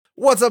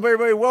What's up,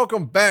 everybody?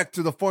 Welcome back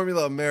to the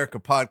Formula America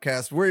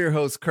podcast. We're your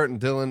hosts, Kurt and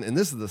Dylan, and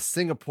this is the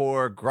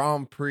Singapore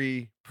Grand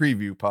Prix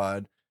preview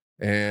pod.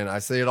 And I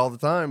say it all the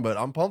time, but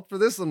I'm pumped for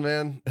this one,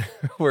 man.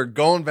 We're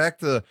going back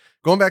to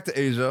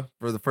Asia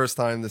for the first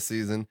time this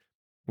season.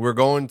 We're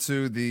going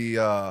to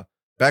the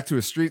back to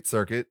a street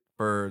circuit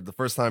for the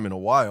first time in a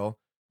while.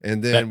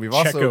 And then we've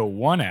Checo also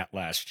won at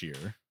last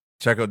year.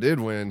 Checo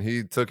did win.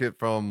 He took it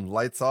from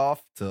lights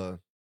off to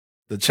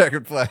the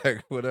checkered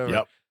flag, whatever.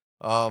 Yep.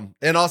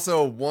 And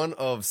also one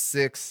of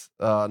 6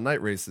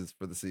 night races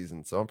for the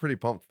season. So I'm pretty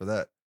pumped for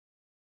that.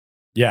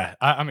 Yeah,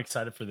 I'm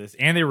excited for this.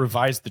 And they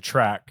revised the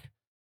track,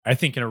 I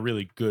think, in a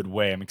really good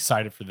way. I'm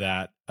excited for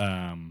that.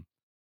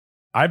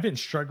 I've been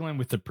struggling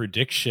with the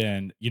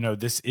prediction.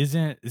 This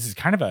is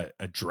kind of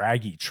a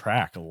draggy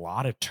track, a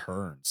lot of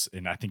turns.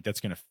 And I think that's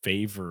going to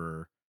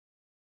favor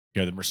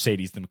the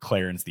Mercedes, the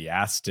McLarens, the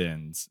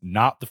Astons,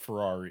 not the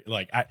Ferrari.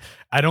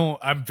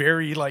 I'm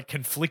very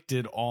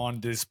conflicted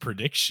on this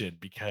prediction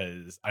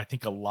because I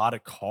think a lot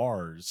of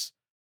cars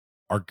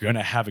are going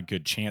to have a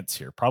good chance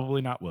here.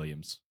 Probably not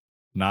Williams,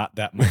 not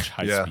that much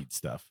high speed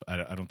stuff.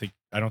 I don't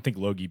think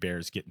Logie Bear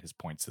is getting his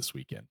points this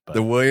weekend. But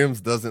the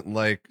Williams doesn't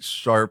like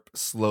sharp,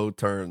 slow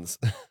turns.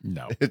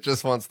 No, it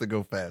just wants to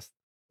go fast,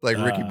 like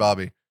Ricky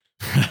Bobby.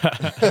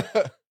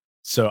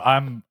 So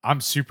I'm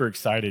super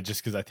excited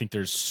just because I think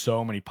there's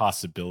so many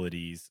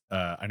possibilities.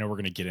 I know we're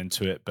going to get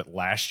into it, but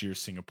last year's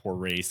Singapore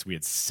race, we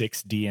had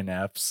 6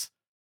 DNFs.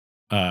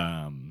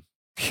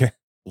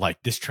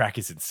 This track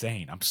is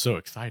insane. I'm so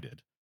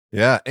excited.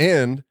 Yeah,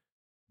 and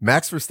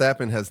Max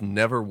Verstappen has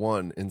never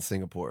won in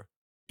Singapore.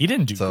 He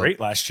didn't do great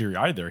last year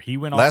either. He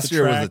went last off the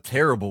year track. Was a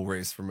terrible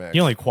race for Max. He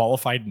only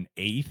qualified in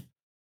 8th.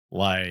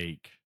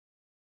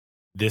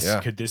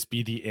 Could this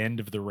be the end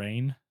of the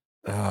reign?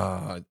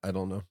 I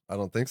don't know. I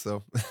don't think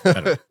so.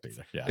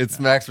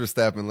 It's Max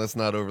Verstappen. Let's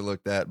not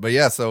overlook that. But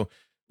yeah, so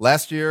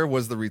last year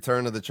was the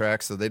return of the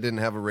track, so they didn't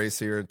have a race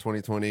here in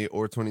 2020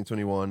 or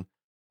 2021.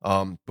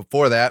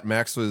 Before that,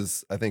 Max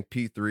was, I think,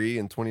 P3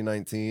 in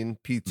 2019,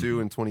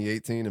 P2 in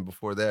 2018, and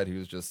before that, he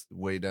was just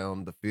way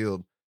down the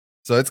field.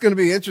 So it's going to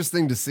be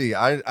interesting to see.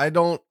 I'm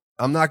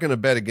not going to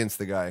bet against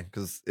the guy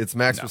because it's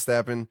Max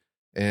Verstappen,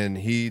 and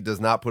he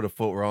does not put a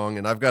foot wrong.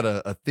 And I've got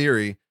a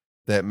theory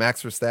that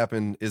Max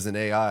Verstappen is an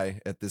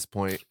AI at this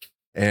point,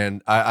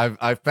 and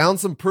I've found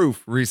some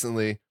proof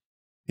recently.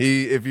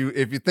 If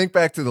you think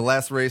back to the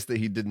last race that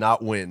he did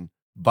not win,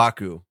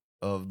 Baku,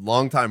 a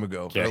long time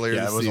ago, earlier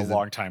this season. It was a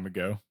long time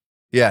ago.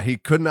 Yeah, he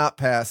could not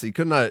pass. He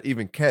could not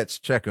even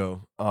catch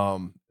Checo.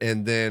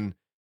 And then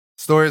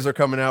stories are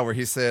coming out where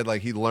he said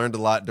he learned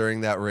a lot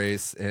during that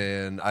race.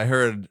 And I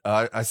heard,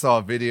 I saw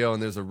a video,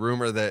 and there's a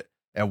rumor that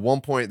at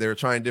one point they were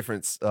trying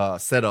different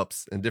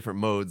setups and different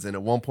modes. And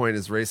at one point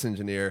his race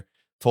engineer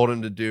told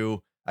him to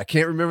do, I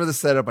can't remember the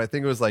setup. I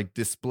think it was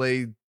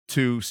display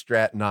 2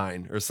 strat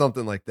 9 or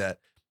something like that.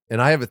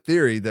 And I have a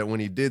theory that when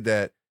he did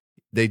that,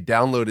 they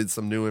downloaded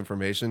some new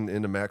information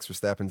into Max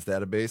Verstappen's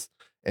database.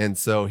 And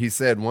so he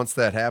said once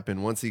that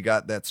happened, once he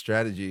got that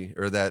strategy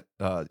or that,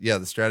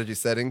 the strategy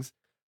settings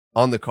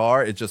on the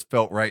car, it just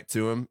felt right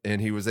to him.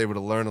 And he was able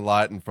to learn a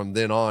lot. And from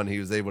then on, he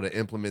was able to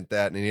implement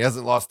that. And he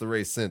hasn't lost the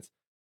race since.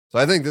 So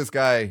I think this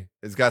guy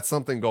has got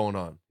something going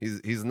on.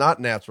 He's not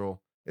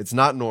natural. It's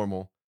not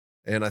normal.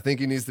 And I think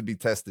he needs to be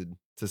tested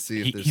to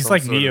see if there's he's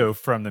like Neo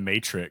from the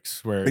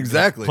Matrix, where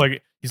exactly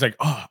he's like,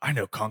 oh, I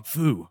know Kung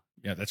Fu.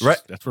 Yeah, that's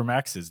right. That's where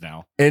Max is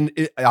now. And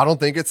I don't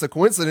think it's a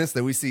coincidence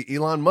that we see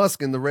Elon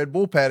Musk in the Red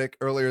Bull paddock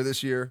earlier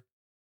this year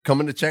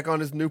coming to check on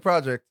his new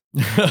project.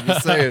 I'm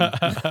just saying,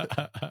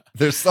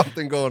 there's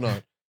something going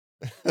on.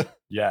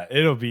 Yeah,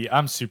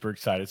 I'm super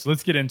excited. So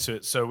let's get into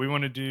it. So we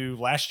want to do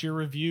last year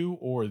review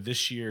or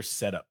this year's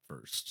setup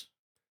first?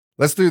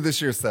 Let's do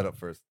this year's setup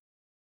first.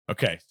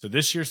 Okay, so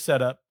this year's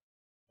setup,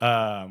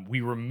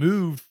 we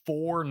removed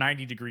 4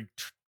 90-degree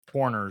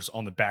corners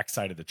on the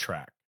backside of the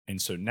track.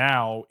 And so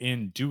now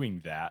in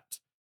doing that,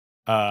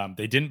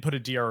 they didn't put a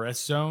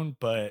DRS zone,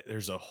 but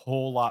there's a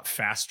whole lot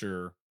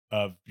faster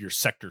of your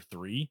sector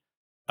 3.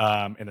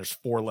 And there's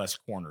 4 less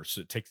corners.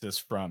 So it takes us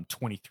from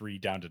 23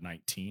 down to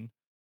 19.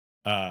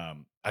 I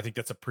think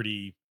that's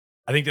going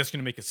to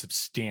make a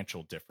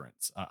substantial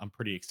difference. I'm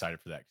pretty excited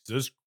for that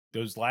because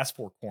those last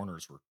 4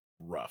 corners were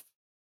rough.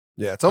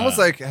 Yeah, it's almost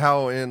like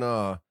how in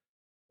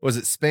was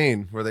it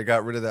Spain where they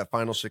got rid of that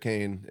final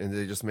chicane and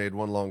they just made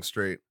one long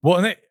straight. Well,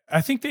 and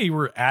I think they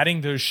were adding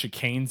those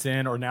chicanes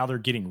in, or now they're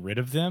getting rid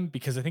of them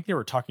because I think they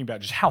were talking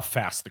about just how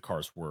fast the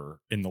cars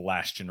were in the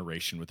last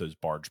generation with those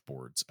barge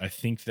boards. I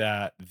think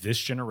that this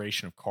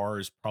generation of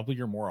cars probably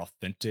your more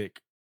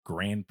authentic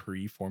Grand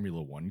Prix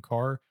Formula One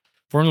car.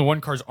 Formula One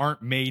cars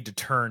aren't made to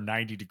turn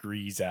 90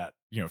 degrees at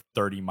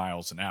 30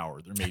 miles an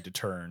hour. They're made to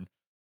turn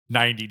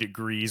 90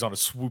 degrees on a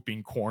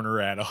swooping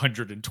corner at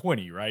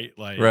 120, right?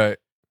 Right.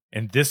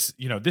 And this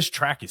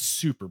track is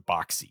super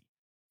boxy.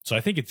 So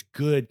I think it's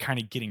good kind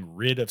of getting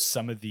rid of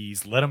some of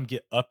these, let them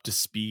get up to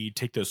speed,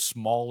 take those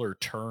smaller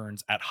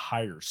turns at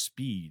higher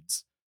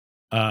speeds,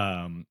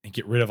 and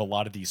get rid of a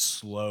lot of these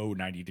slow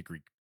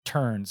 90-degree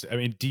turns. I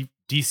mean,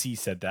 DC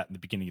said that in the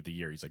beginning of the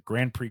year. He's like,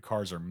 Grand Prix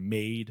cars are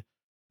made.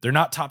 They're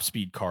not top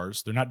speed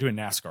cars. They're not doing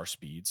NASCAR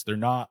speeds. They're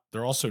not.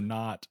 They're also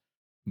not.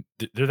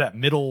 They're that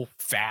middle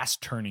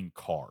fast turning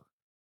car.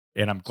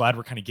 And I'm glad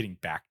we're kind of getting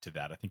back to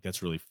that. I think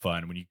that's really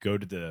fun. When you go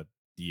to the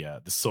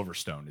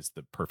Silverstone is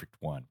the perfect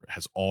one. It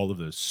has all of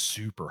those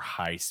super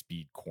high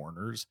speed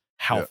corners.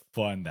 How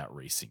fun that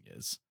racing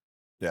is.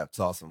 Yeah, it's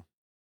awesome.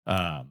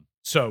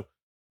 So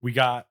we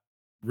got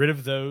rid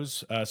of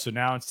those. So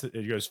now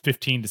it goes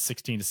 15 to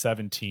 16 to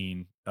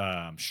 17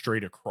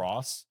 straight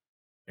across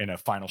in a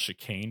final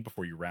chicane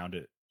before you round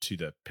it to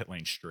the pit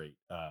lane straight.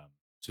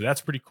 So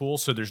that's pretty cool.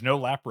 So there's no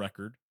lap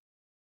record.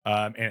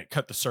 And it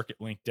cut the circuit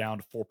length down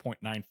to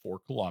 4.94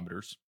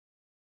 kilometers,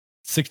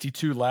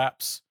 62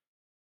 laps.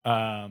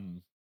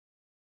 The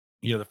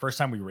first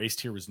time we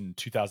raced here was in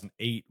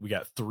 2008. We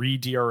got 3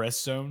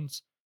 DRS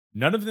zones.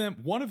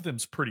 One of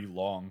them's pretty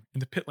long,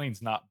 and the pit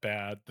lane's not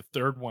bad. The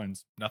third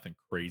one's nothing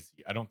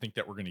crazy. I don't think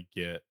that we're going to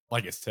get,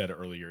 like I said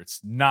earlier, it's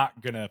not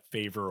going to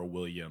favor a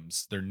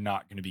Williams. They're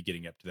not going to be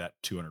getting up to that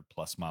 200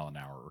 plus mile an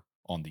hour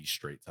on these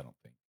straights, I don't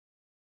think.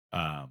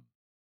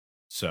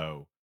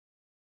 So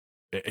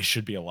it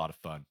should be a lot of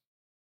fun.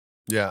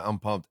 Yeah, I'm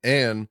pumped.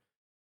 And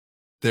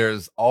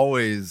there's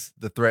always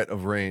the threat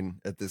of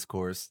rain at this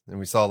course. And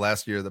we saw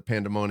last year the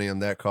pandemonium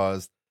that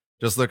caused.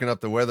 Just looking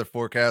up the weather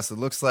forecast, it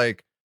looks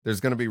like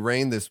there's going to be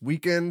rain this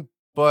weekend,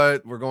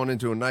 but we're going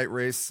into a night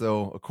race.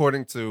 So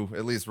according to,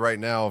 at least right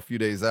now, a few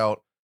days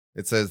out,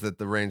 it says that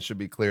the rain should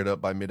be cleared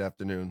up by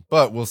mid-afternoon.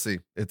 But we'll see.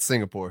 It's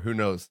Singapore. Who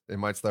knows? It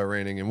might start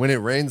raining. And when it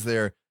rains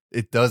there,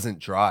 it doesn't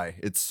dry.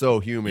 It's so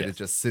humid. It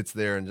just sits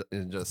there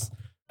and just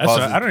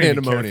I don't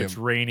even care if it's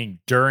raining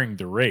during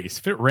the race.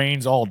 If it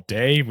rains all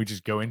day, we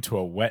just go into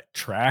a wet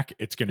track,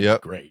 it's going to be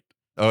great.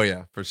 Oh,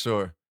 yeah, for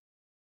sure.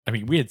 I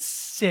mean, we had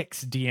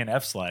 6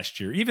 DNFs last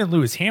year. Even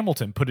Lewis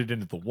Hamilton put it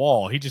into the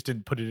wall. He just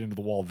didn't put it into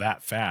the wall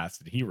that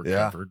fast, and he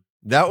recovered.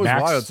 That was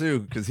wild,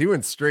 too, because he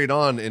went straight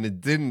on, and it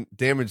didn't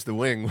damage the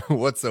wing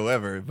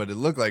whatsoever, but it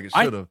looked like it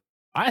should have.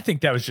 I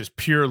think that was just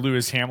pure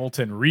Lewis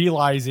Hamilton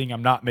realizing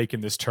I'm not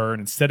making this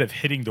turn. Instead of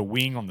hitting the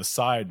wing on the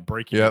side and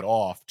breaking it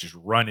off, just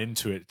run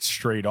into it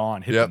straight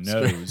on, hit the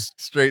nose.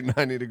 Straight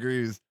 90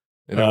 degrees.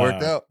 And it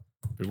worked out.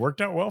 It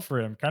worked out well for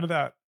him. Kind of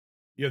that,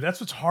 that's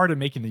what's hard in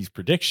making these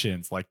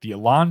predictions. Like the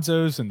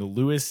Alonsos and the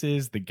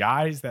Lewises, the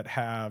guys that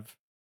are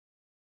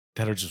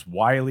just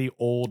wily,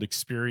 old,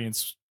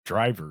 experienced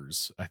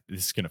drivers.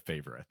 This is going to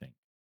favor, I think.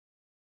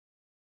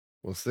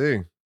 We'll see.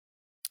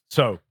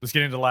 So let's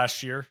get into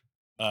last year.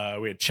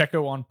 We had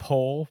Checo on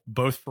pole,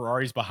 both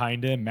Ferraris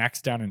behind him,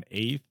 Max down in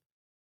 8th.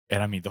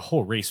 And I mean, the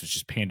whole race was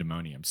just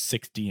pandemonium.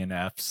 6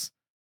 DNFs,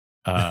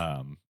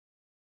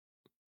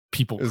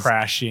 people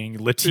crashing.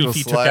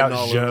 Latifi took out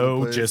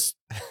Zhou.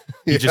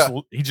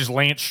 He just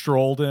Lance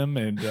Strolled him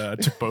and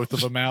took both of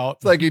them out.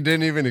 It's like he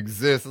didn't even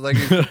exist. It's like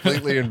he's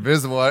completely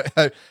invisible.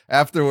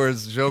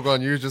 Afterwards, Zhou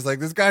Guan Yu's just like,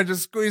 this guy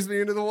just squeezed me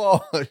into the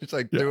wall. He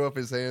just threw up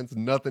his hands.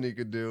 Nothing he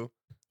could do.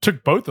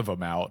 Took both of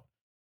them out.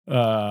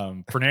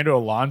 Fernando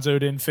Alonso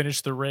didn't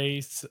finish the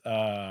race.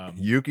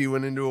 Yuki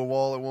went into a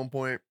wall at one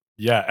point.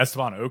 Yeah,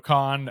 Esteban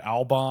Ocon,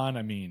 Albon.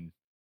 I mean,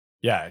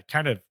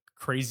 kind of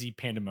crazy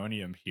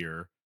pandemonium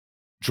here.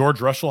 George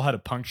Russell had a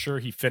puncture.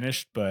 He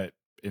finished, but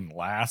in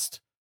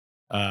last.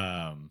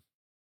 It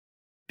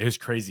was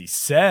crazy.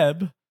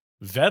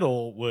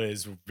 Vettel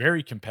was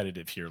very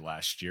competitive here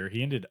last year.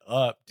 He ended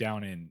up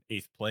down in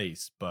 8th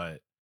place,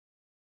 but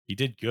he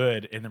did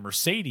good. And the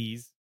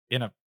Mercedes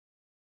in a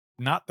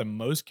not the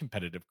most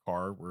competitive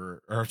car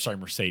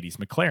Mercedes,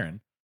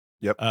 McLaren.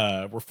 Yep.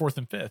 We're 4th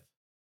and 5th.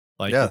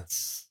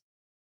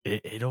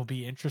 It'll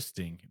be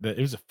interesting. It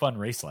was a fun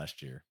race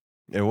last year.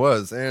 It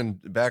was.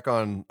 And back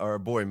on our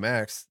boy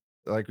Max,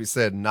 like we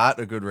said, not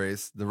a good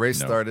race. The race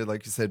started,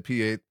 like you said,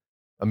 P8,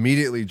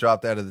 immediately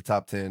dropped out of the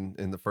top 10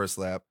 in the first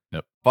lap.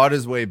 Yep. Fought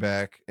his way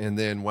back and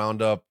then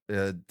wound up.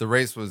 The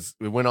race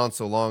it went on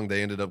so long,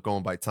 they ended up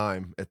going by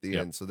time at the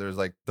end. So there's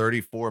like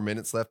 34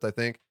 minutes left, I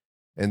think.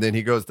 And then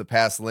he goes to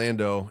pass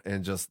Lando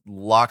and just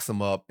locks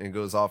him up and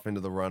goes off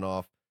into the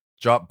runoff,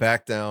 dropped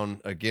back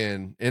down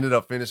again, ended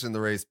up finishing the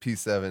race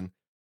P7.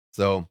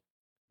 So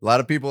a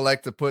lot of people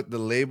like to put the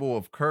label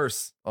of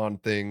curse on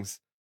things.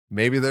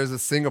 Maybe there's a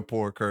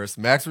Singapore curse.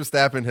 Max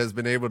Verstappen has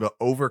been able to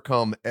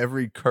overcome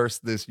every curse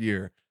this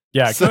year.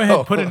 Yeah, go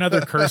ahead, put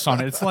another curse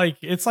on it.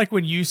 It's like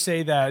when you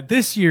say that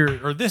this year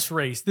or this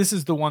race, this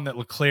is the one that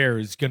Leclerc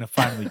is going to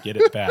finally get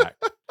it back.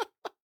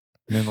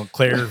 And then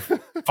Leclerc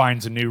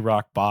finds a new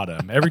rock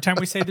bottom. Every time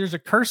we say there's a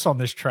curse on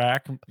this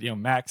track,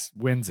 Max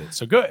wins it.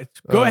 So go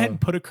ahead and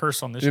put a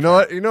curse on this. You know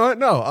what?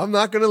 No, I'm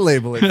not going to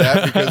label it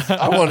that because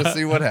I want to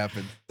see what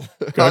happens.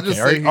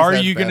 Are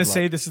you going to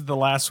say this is the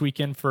last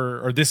weekend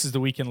or this is the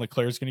weekend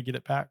Leclerc is going to get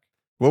it back?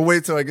 We'll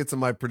wait till I get to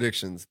my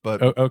predictions,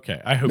 but okay.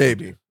 I hope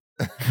maybe.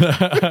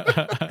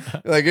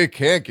 Like it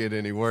can't get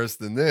any worse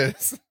than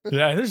this.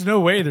 Yeah, there's no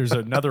way there's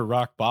another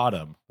rock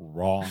bottom.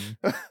 Wrong.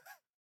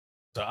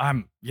 So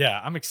I'm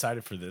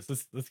excited for this.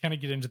 Let's kind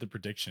of get into the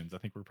predictions. I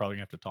think we're probably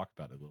gonna have to talk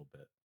about it a little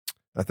bit.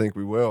 I think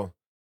we will.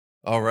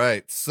 All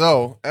right.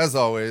 So, as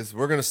always,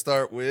 we're going to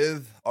start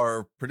with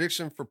our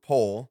prediction for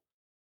pole,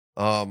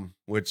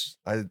 which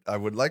I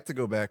would like to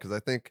go back because I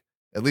think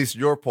at least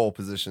your pole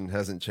position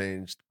hasn't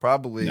changed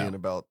probably No, in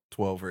about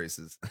 12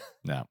 races.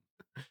 no,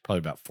 probably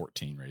about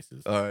 14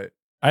 races. All right.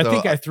 I So,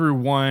 think I threw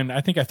one.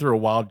 I think I threw a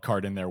wild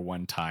card in there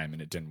one time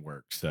and it didn't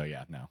work. So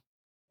yeah, no.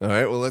 all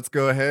right. Well, let's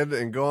go ahead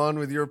and go on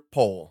with your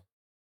pole.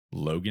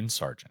 Logan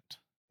Sargent.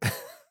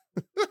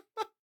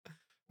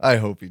 I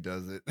hope he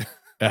does it.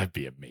 That'd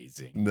be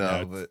amazing.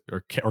 No, but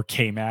or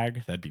K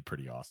Mag. That'd be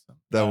pretty awesome.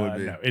 that would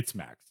be. No, it's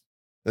Max.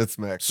 It's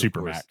Max, of Super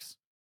course. Max.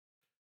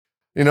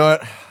 You know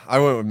what? I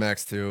went with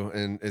Max too,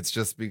 and it's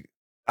just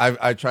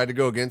I tried to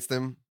go against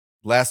him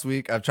last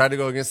week. I've tried to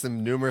go against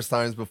him numerous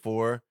times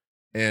before,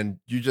 and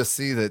you just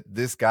see that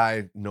this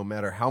guy, no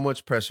matter how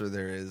much pressure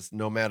there is,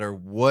 no matter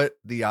what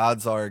the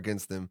odds are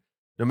against him,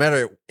 no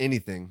matter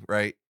anything,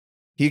 right?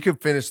 He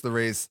could finish the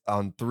race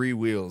on 3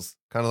 wheels,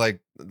 kind of like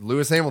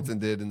Lewis Hamilton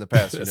did in the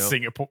past,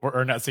 Singapore,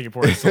 or not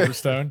Singapore,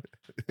 Silverstone.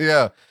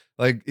 Yeah.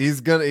 Like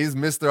he's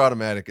Mr.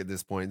 Automatic at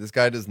this point. This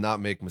guy does not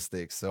make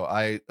mistakes. So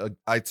I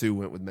too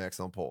went with Max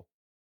on pole.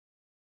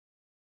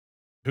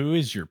 Who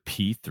is your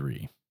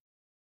P3?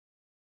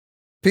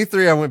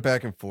 P3 I went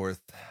back and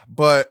forth,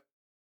 but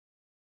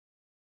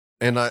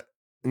I'm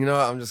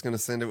just gonna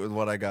send it with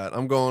what I got.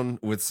 I'm going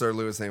with Sir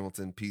Lewis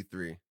Hamilton,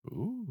 P3.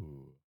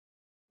 Ooh.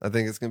 I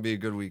think it's gonna be a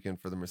good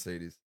weekend for the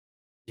Mercedes.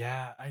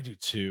 Yeah, I do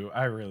too.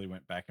 I really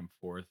went back and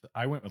forth.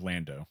 I went with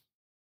Lando.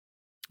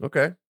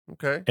 Okay.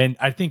 Okay. And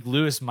I think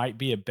Lewis might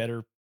be a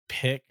better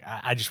pick.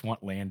 I just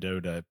want Lando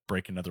to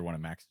break another one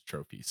of Max's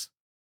trophies.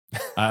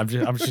 I'm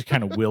just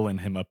kind of willing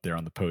him up there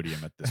on the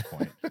podium at this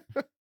point.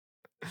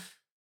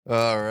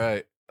 All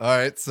right. All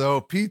right.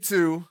 So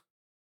P2,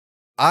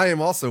 I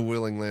am also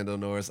willing Lando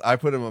Norris. I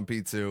put him on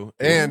P2.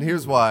 And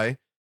here's why.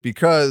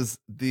 Because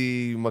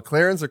the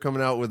McLarens are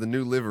coming out with a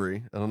new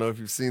livery. I don't know if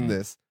you've seen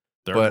this,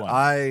 but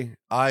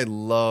I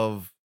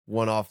love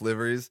one-off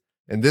liveries.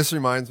 And this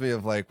reminds me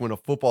of like when a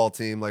football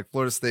team like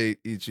Florida State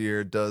each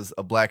year does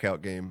a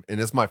blackout game. And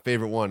it's my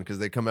favorite one because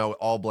they come out with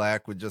all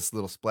black with just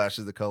little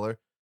splashes of color.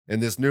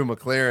 And this new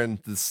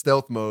McLaren, the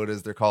stealth mode,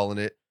 as they're calling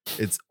it,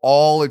 it's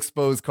all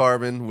exposed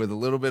carbon with a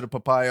little bit of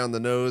papaya on the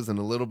nose and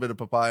a little bit of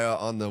papaya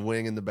on the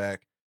wing in the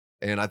back.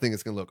 And I think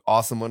it's going to look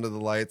awesome under the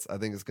lights. I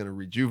think it's going to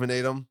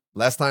rejuvenate them.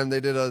 Last time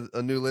they did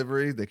a new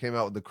livery, they came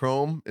out with the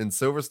chrome in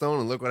Silverstone,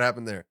 and look what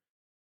happened there.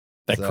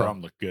 That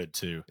chrome looked good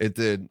too. It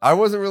did. I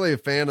wasn't really a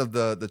fan of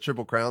the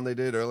Triple Crown they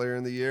did earlier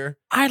in the year.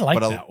 I like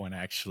that one,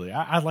 actually.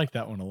 I like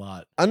that one a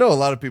lot. I know a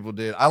lot of people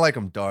did. I like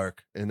them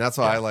dark, and that's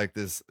why I like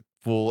this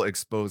full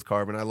exposed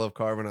carbon. I love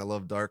carbon. I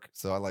love dark,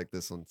 so I like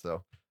this one.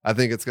 So I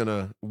think it's going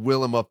to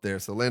will him up there.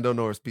 So Lando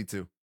Norris,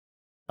 P2.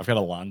 I've got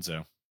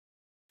Alonso.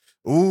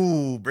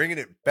 Ooh, bringing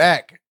it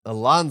back.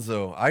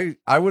 Alonso.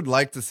 I would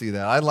like to see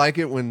that. I like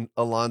it when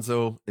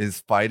Alonso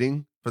is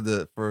fighting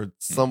for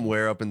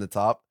somewhere up in the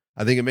top.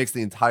 I think it makes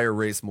the entire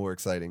race more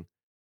exciting.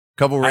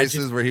 Couple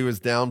races where he was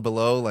down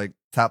below, like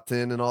top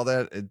 10 and all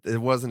that, it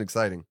wasn't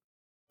exciting.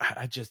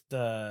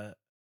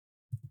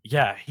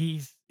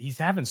 He's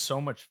having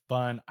so much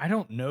fun. I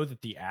don't know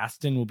that the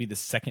Aston will be the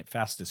second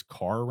fastest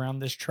car around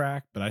this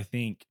track, but I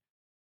think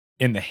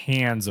in the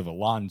hands of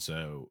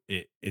Alonso,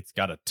 it's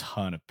got a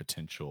ton of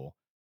potential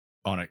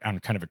on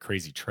kind of a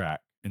crazy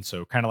track. And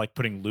so kind of like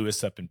putting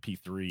Lewis up in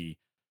P3,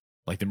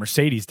 like the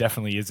Mercedes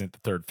definitely isn't the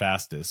third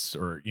fastest,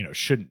 or,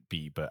 shouldn't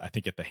be, but I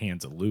think at the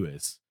hands of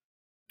Lewis,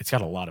 it's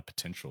got a lot of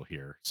potential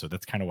here. So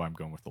that's kind of why I'm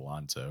going with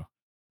Alonso.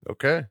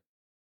 Okay.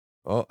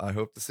 Well, I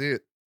hope to see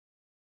it.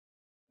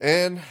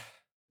 And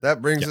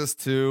that brings us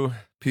to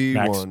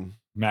P1.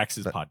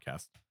 Max's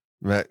podcast.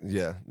 Max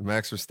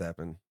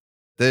Verstappen.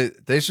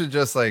 They should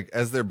just, like,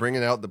 as they're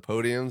bringing out the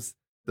podiums,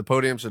 the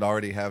podium should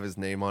already have his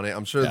name on it.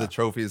 I'm sure the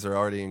trophies are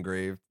already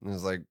engraved. And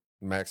it's like,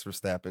 Max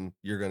Verstappen,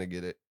 you're going to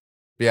get it.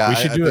 Yeah, we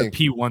should do a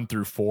P1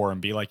 through 4 and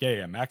be like,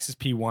 yeah, Max is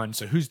P1.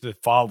 So who's the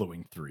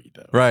following 3,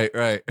 though? Right.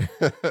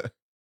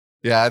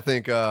 Yeah, I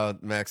think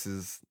Max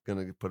is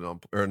going to put it on,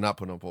 or not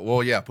put it on pole.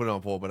 Well, yeah, put it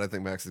on pole, but I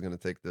think Max is going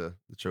to take the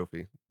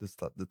trophy,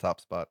 the top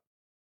spot.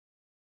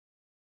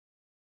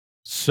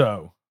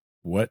 So,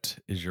 what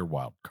is your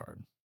wild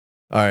card?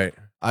 All right.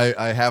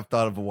 I have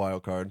thought of a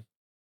wild card,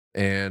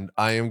 and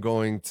I am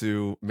going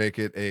to make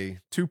it a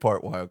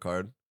 2-part wild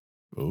card.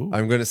 Ooh.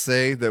 I'm going to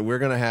say that we're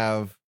going to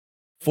have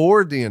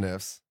 4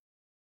 DNFs,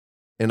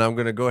 and I'm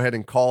going to go ahead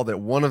and call that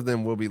one of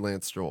them will be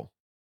Lance Stroll.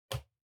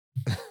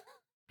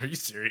 Are you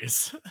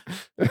serious?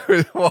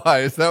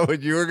 Why? Is that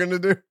what you were going to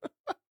do?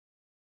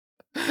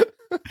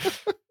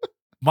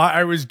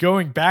 I was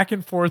going back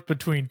and forth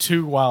between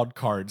 2 wild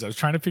cards. I was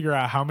trying to figure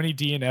out how many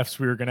DNFs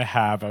we were going to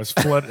have. I was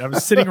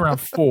sitting around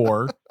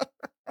 4.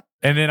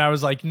 And then I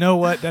was like, know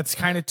what? That's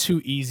kind of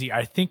too easy.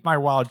 I think my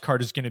wild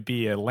card is going to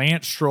be a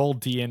Lance Stroll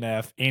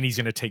DNF, and he's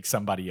going to take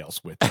somebody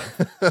else with him.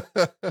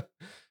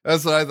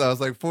 That's what I thought. I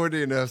was like, 4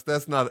 DNFs,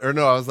 that's not, or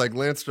no, I was like,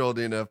 Lance Stroll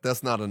DNF,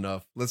 that's not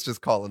enough. Let's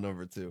just call a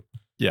number 2.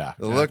 Yeah.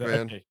 Look,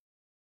 man. Okay.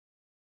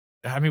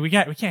 I mean, we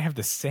can't have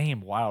the same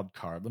wild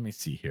card. Let me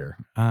see here.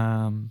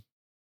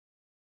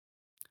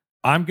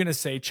 I'm going to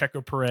say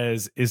Checo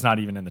Perez is not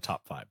even in the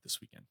top 5 this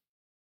weekend.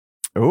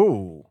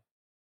 Oh,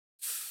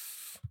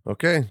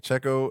 okay.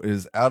 Checo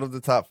is out of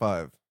the top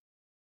 5.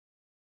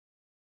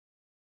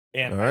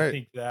 And All I right.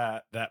 think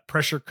that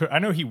pressure, I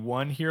know he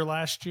won here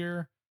last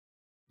year,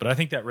 but I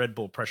think that Red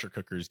Bull pressure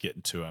cooker is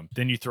getting to him.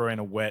 Then you throw in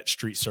a wet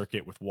street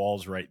circuit with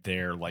walls right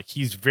there. Like,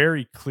 he's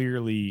very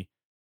clearly,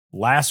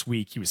 last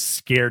week, he was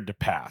scared to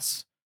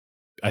pass.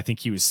 I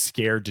think he was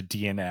scared to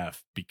DNF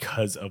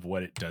because of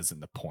what it does in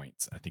the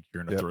points. I think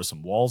you're going to throw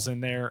some walls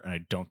in there, and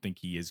I don't think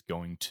he is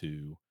going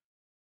to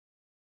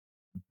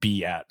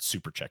be at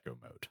Super Checo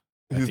mode.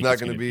 He's not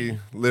going to be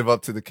live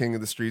up to the King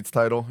of the Streets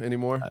title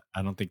anymore.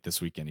 I don't think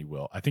this weekend he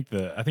will. I think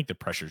the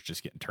pressure's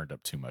just getting turned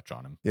up too much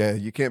on him. Yeah,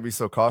 you can't be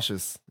so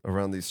cautious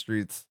around these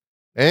streets.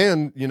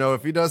 And,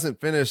 if he doesn't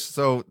finish,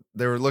 so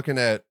they were looking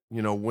at,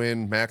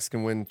 when Max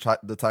can win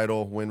the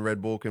title, when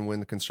Red Bull can win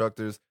the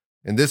constructors.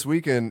 And this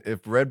weekend,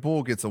 if Red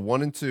Bull gets a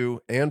 1 and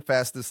 2 and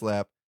fastest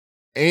lap,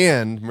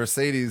 and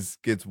Mercedes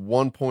gets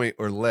 1 point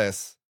or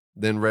less,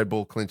 then Red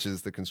Bull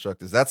clinches the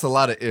constructors. That's a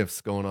lot of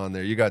ifs going on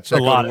there. You got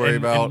Checo to worry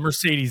about. And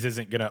Mercedes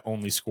isn't going to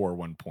only score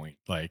 1 point.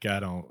 Like, I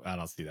don't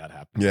see that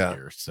happening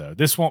here. So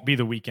this won't be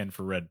the weekend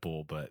for Red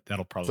Bull, but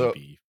that'll probably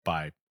be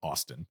by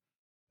Austin.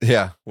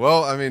 Yeah.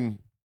 Well, I mean,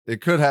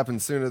 it could happen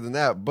sooner than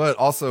that, but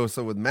also,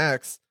 so with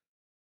Max,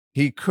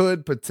 he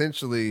could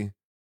potentially,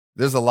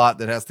 there's a lot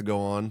that has to go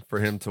on for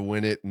him to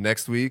win it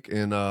next week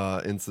in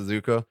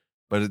Suzuka.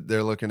 But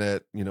they're looking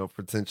at,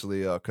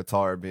 potentially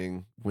Qatar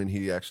being when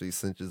he actually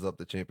cinches up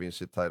the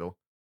championship title.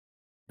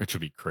 Which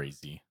would be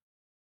crazy.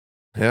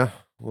 Yeah,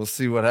 we'll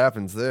see what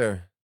happens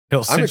there.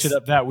 He'll cinch it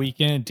up that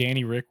weekend.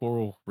 Danny Ric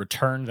will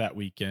return that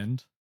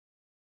weekend.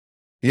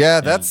 Yeah,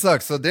 that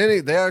sucks. So Danny,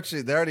 they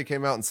already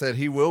came out and said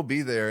he will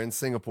be there in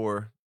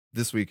Singapore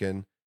this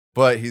weekend,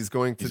 but he's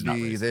going to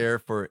be there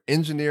for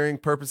engineering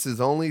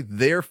purposes only.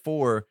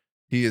 Therefore,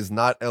 he is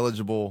not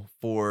eligible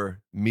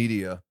for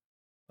media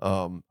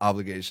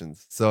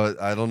obligations. So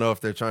I don't know if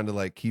they're trying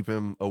to keep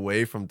him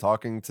away from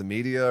talking to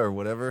media or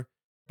whatever,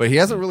 but he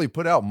hasn't really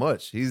put out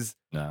much. He's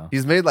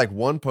made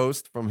 1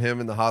 post from him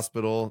in the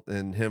hospital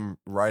and him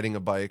riding a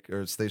bike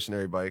or a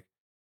stationary bike.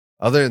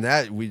 Other than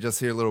that, we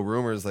just hear little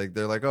rumors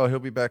they're like, oh, he'll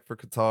be back for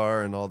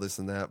Qatar and all this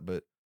and that,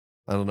 but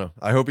I don't know.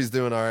 I hope he's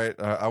doing all right.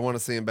 I want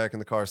to see him back in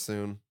the car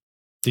soon.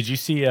 Did you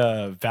see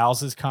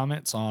Vals's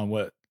comments on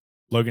what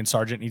Logan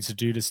Sargent needs to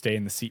do to stay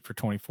in the seat for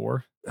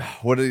 24?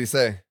 What did he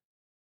say?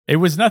 It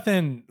was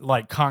nothing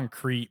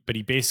concrete, but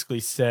he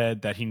basically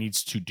said that he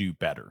needs to do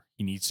better.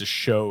 He needs to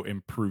show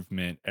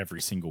improvement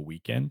every single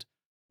weekend.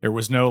 There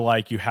was no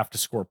you have to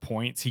score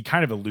points. He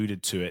kind of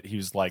alluded to it. He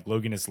was like,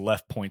 Logan has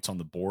left points on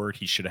the board.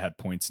 He should have had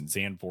points in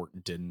Zandvoort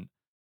and didn't.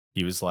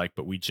 He was like,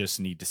 but we just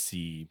need to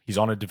see, he's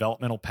on a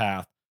developmental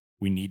path.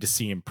 We need to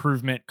see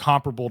improvement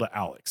comparable to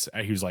Alex.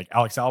 He was like,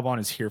 Alex Albon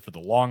is here for the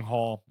long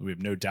haul. We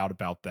have no doubt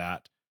about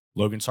that.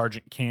 Logan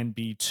Sargent can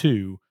be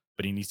too,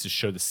 but he needs to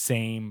show the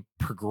same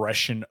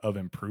progression of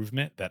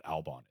improvement that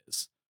Albon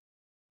is.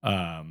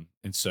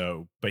 And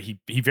so, but he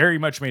very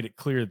much made it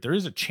clear that there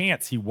is a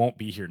chance he won't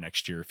be here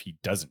next year if he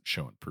doesn't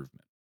show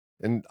improvement.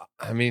 And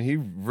I mean, he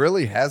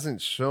really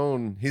hasn't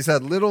shown, he's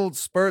had little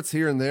spurts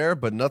here and there,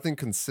 but nothing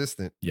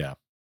consistent. Yeah.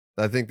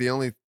 I think the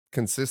only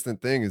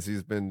consistent thing is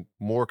he's been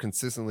more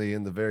consistently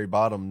in the very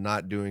bottom,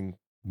 not doing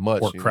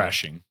much. Or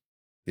crashing.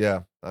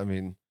 Yeah. I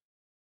mean,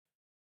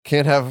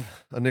 can't have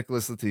a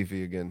Nicholas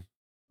Latifi again.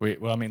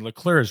 Wait, well, I mean,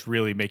 Leclerc is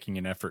really making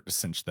an effort to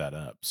cinch that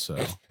up.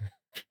 So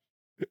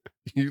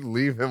you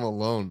leave him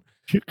alone.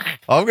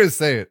 I'm going to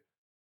say it.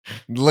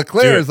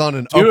 Leclerc is on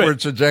an upward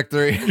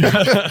trajectory.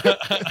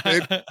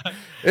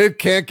 It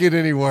can't get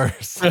any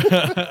worse.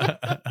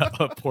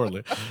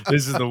 Poorly.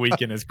 This is the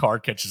weekend his car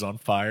catches on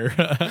fire.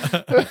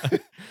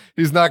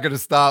 He's not going to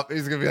stop.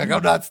 He's going to be like,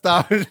 I'm not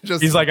stopping.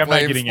 Just he's like, I'm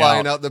not getting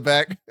flying out the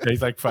back.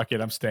 He's like, fuck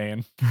it, I'm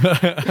staying.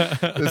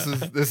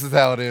 This is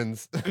how it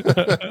ends.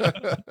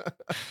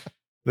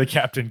 The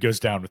captain goes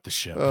down with the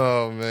ship.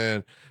 Oh,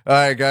 man. All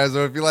right, guys.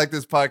 Well, if you like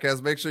this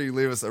podcast, make sure you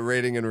leave us a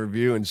rating and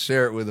review and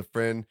share it with a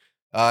friend.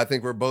 I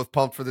think we're both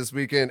pumped for this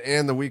weekend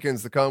and the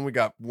weekends to come. We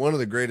got one of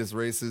the greatest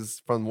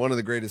races from one of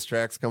the greatest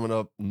tracks coming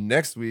up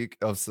next week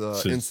in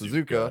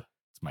Suzuka.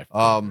 It's my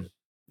favorite.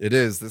 It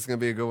is. This is going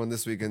to be a good one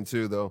this weekend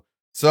too, though.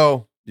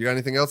 So, you got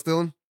anything else,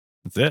 Dylan?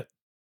 That's it.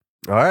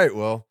 All right.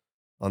 Well,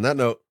 on that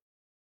note,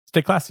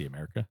 stay classy,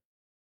 America.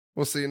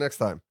 We'll see you next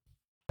time.